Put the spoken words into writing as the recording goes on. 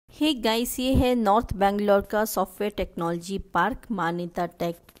Hey guys, ये है north Bangalore का सॉफ्टवेयर टेक्नोलॉजी पार्क, मान्यता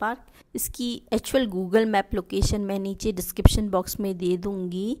टेक पार्क। इसकी एक्चुअल गूगल मैप लोकेशन मैं नीचे डिस्क्रिप्शन बॉक्स में दे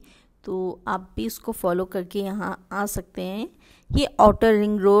दूंगी, तो आप भी उसको फॉलो करके यहाँ आ सकते हैं। ये आउटर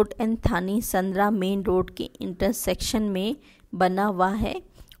रिंग रोड एंड थानी संद्रा मेन रोड के इंटरसेक्शन में बना हुआ है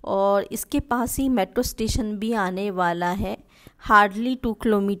और इसके पास ही मेट्रो स्टेशन भी आने वाला है। हार्डली 2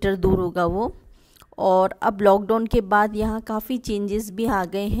 किलोमीटर दूर होगा वो। और अब लॉकडाउन के बाद यहाँ काफ़ी चेंजेस भी आ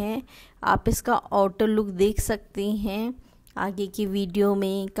गए हैं। आप इसका आउटर लुक देख सकते हैं। आगे की वीडियो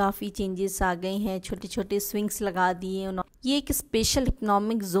में काफ़ी चेंजेस आ गए हैं, छोटे छोटे स्विंग्स लगा दिए उन्होंने। ये एक स्पेशल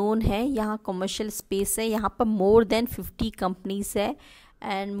इकोनॉमिक जोन है, यहाँ कमर्शियल स्पेस है। यहाँ पर मोर देन 50 कंपनीज है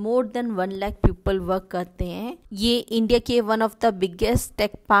and more than 1 lakh people work करते हैं। ये इंडिया के one of the biggest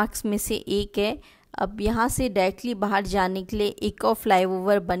take parks में से एक है। अब यहाँ से डायरेक्टली बाहर जाने के लिए एक और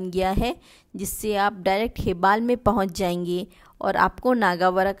फ्लाईओवर बन गया है, जिससे आप डायरेक्ट हेबाल में पहुँच जाएंगे और आपको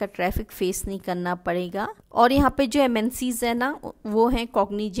नागावारा का ट्रैफिक फेस नहीं करना पड़ेगा। और यहाँ पे जो एमएनसीज है ना, वो हैं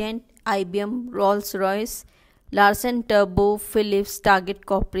Cognizant, IBM, Rolls Royce, Larsen turbo, Philips, target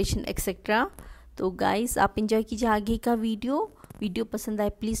corporation etcetera. तो गाइस, आप इंजॉय कीजिए आगे का वीडियो पसंद आए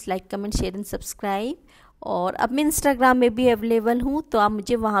please like, comment, share and subscribe. और अब मैं इंस्टाग्राम में भी अवेलेबल हूँ, तो आप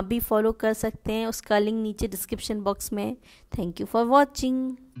मुझे वहाँ भी फॉलो कर सकते हैं। उसका लिंक नीचे डिस्क्रिप्शन बॉक्स में। Thank you for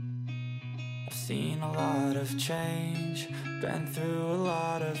watching. I've seen a lot of change, been through a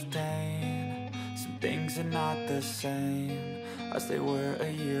lot of pain. Some things are not the same as they were a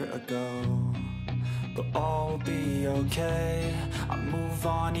year ago, but all will be okay. I move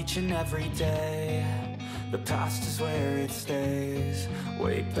on each and every day. The past is where it stays,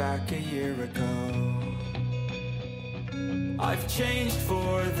 way back a year ago. I've changed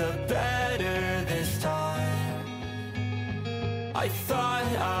for the better this time. I thought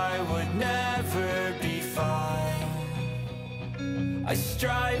I would never be fine. I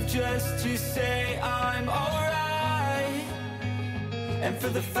strive just to say I'm alright, and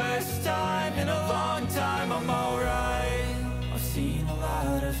for the first time in a long time I'm alright. I've seen a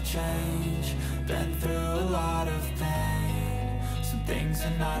lot of change, been through a lot of pain. Some things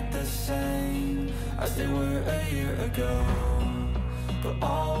are not the same as they were a year ago, but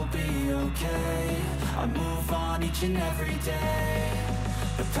all will be okay. I move on each and every day.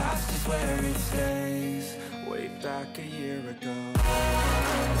 The past is where it stays, way back a year ago.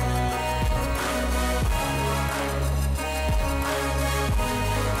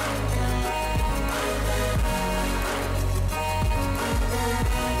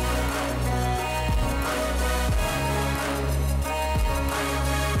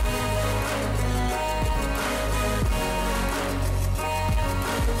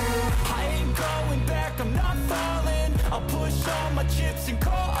 I'll push all my chips and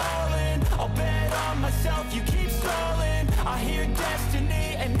call all in. I'll bet on myself, you keep stalling. I hear destiny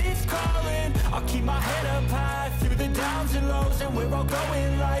and it's calling. I'll keep my head up high through the downs and lows, and we're all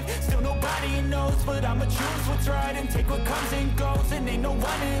going life. Still nobody knows, but I'ma choose what's right and take what comes and goes. And ain't no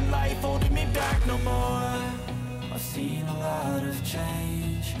one in life holding me back no more. I've seen a lot of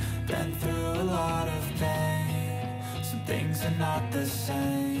change, been through a lot of pain. Some things are not the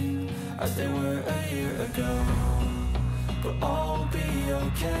same as they were a year ago, but all will be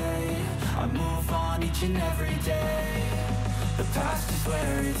okay. I move on each and every day. The past is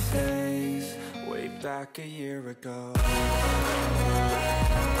where it stays, way back a year ago.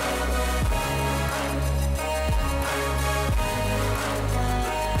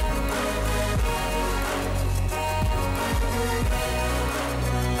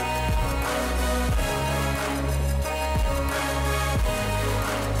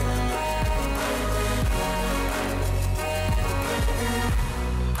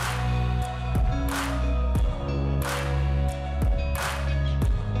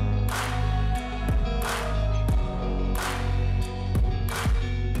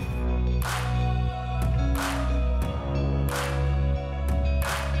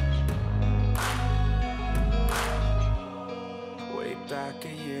 Back a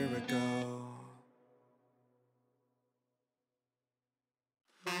year ago.